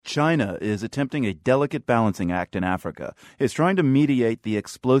China is attempting a delicate balancing act in Africa. It's trying to mediate the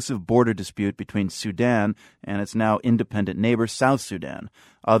explosive border dispute between Sudan and its now independent neighbor, South Sudan.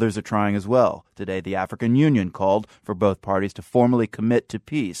 Others are trying as well. Today, the African Union called for both parties to formally commit to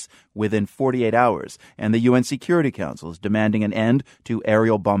peace within 48 hours, and the UN Security Council is demanding an end to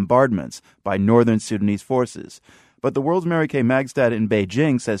aerial bombardments by northern Sudanese forces. But the world's Mary Kay Magistad in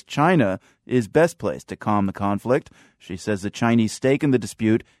Beijing says China is best placed to calm the conflict. She says the Chinese stake in the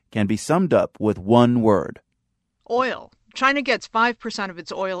dispute can be summed up with one word. Oil. China gets 5% of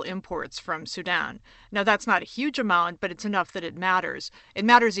its oil imports from Sudan. Now, that's not a huge amount, but it's enough that it matters. It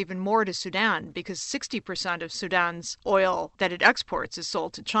matters even more to Sudan because 60% of Sudan's oil that it exports is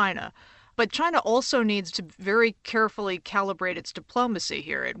sold to China. But China also needs to very carefully calibrate its diplomacy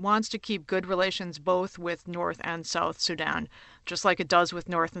here. It wants to keep good relations both with North and South Sudan, just like it does with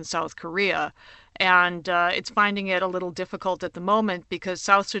North and South Korea. And it's finding it a little difficult at the moment because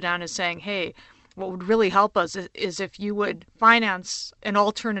South Sudan is saying, hey, what would really help us is if you would finance an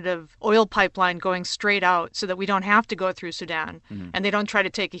alternative oil pipeline going straight out so that we don't have to go through Sudan and they don't try to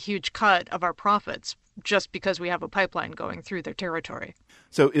take a huge cut of our profits just because we have a pipeline going through their territory.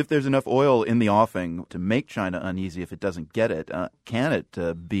 So if there's enough oil in the offing to make China uneasy if it doesn't get it, can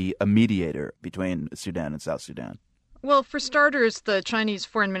it be a mediator between Sudan and South Sudan? Well, for starters, the Chinese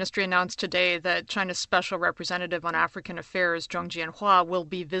Foreign Ministry announced today that China's Special Representative on African Affairs, Zhong Jianhua, will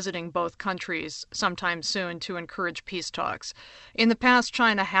be visiting both countries sometime soon to encourage peace talks. In the past,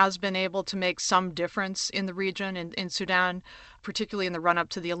 China has been able to make some difference in the region, in Sudan, particularly in the run-up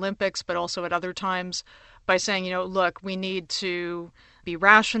to the Olympics, but also at other times, by saying, look, we need to be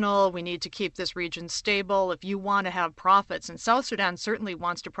rational. We need to keep this region stable. If you want to have profits, and South Sudan certainly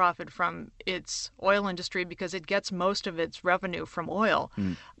wants to profit from its oil industry because it gets most of its revenue from oil,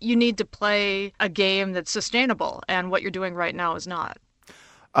 you need to play a game that's sustainable. And what you're doing right now is not.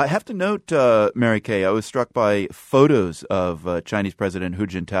 I have to note, Mary Kay, I was struck by photos of Chinese President Hu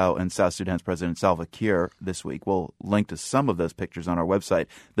Jintao and South Sudan's President Salva Kiir this week. We'll link to some of those pictures on our website.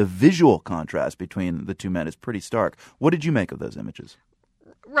 The visual contrast between the two men is pretty stark. What did you make of those images?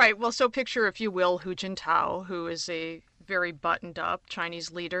 Right. Well, so picture, if you will, Hu Jintao, who is a very buttoned-up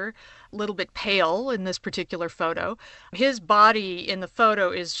Chinese leader, a little bit pale in this particular photo. His body in the photo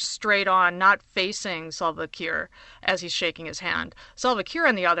is straight on, not facing Salva Kiir as he's shaking his hand. Salva Kiir,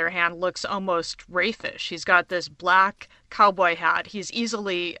 on the other hand, looks almost raffish. He's got this black cowboy hat. He's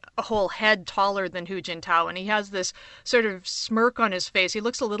easily a whole head taller than Hu Jintao, and he has this sort of smirk on his face. He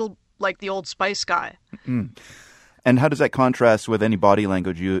looks a little like the Old Spice guy. And how does that contrast with any body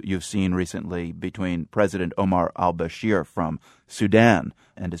language you've seen recently between President Omar al-Bashir from Sudan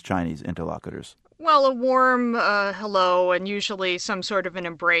and his Chinese interlocutors? Well, a warm hello and usually some sort of an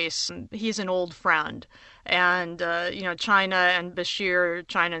embrace. He's an old friend. And, China and Bashir,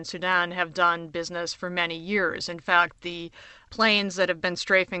 China and Sudan have done business for many years. In fact, the planes that have been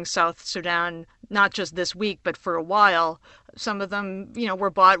strafing South Sudan, not just this week, but for a while, some of them, were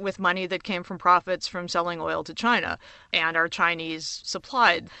bought with money that came from profits from selling oil to China and are Chinese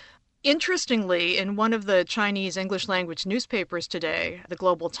supplied. Interestingly, in one of the Chinese English language newspapers today, the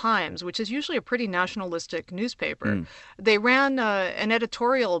Global Times, which is usually a pretty nationalistic newspaper, they ran an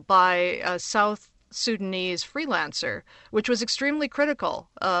editorial by a South Sudanese freelancer, which was extremely critical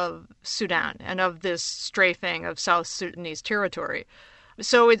of Sudan and of this strafing of South Sudanese territory.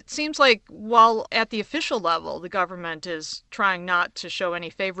 So it seems like while at the official level the government is trying not to show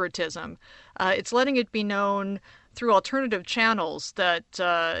any favoritism, it's letting it be known through alternative channels that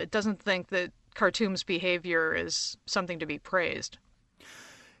it doesn't think that Khartoum's behavior is something to be praised.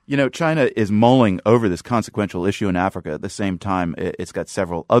 China is mulling over this consequential issue in Africa. At the same time, it's got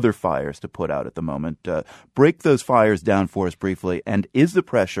several other fires to put out at the moment. Break those fires down for us briefly. And is the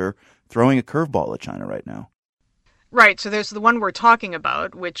pressure throwing a curveball at China right now? Right. So there's the one we're talking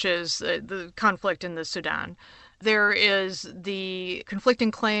about, which is the conflict in the Sudan. There is the conflicting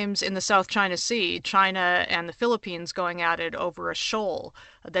claims in the South China Sea, China and the Philippines going at it over a shoal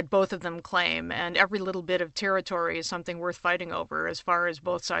that both of them claim. And every little bit of territory is something worth fighting over as far as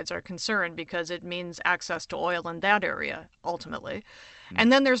both sides are concerned, because it means access to oil in that area, ultimately. And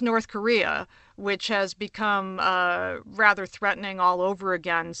then there's North Korea, which has become rather threatening all over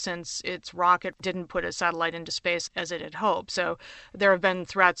again since its rocket didn't put a satellite into space as it had hoped. So there have been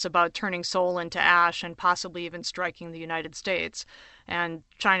threats about turning Seoul into ash and possibly even striking the United States. And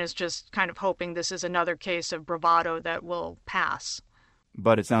China's just kind of hoping this is another case of bravado that will pass.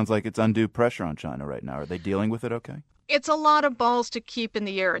 But it sounds like it's undue pressure on China right now. Are they dealing with it okay? It's a lot of balls to keep in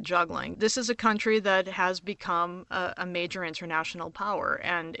the air juggling. This is a country that has become a major international power,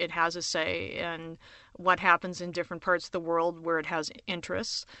 and it has a say in what happens in different parts of the world where it has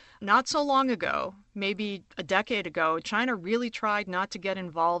interests. Not so long ago, maybe a decade ago, China really tried not to get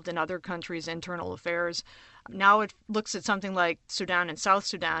involved in other countries' internal affairs. Now it looks at something like Sudan and South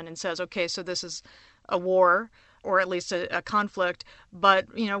Sudan and says, okay, so this is a war, or at least a conflict, but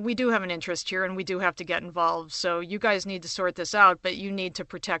we do have an interest here and we do have to get involved. So you guys need to sort this out, but you need to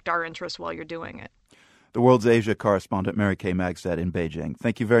protect our interests while you're doing it. The World's Asia correspondent Mary Kay Magistad in Beijing.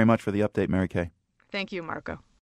 Thank you very much for the update, Mary Kay. Thank you, Marco.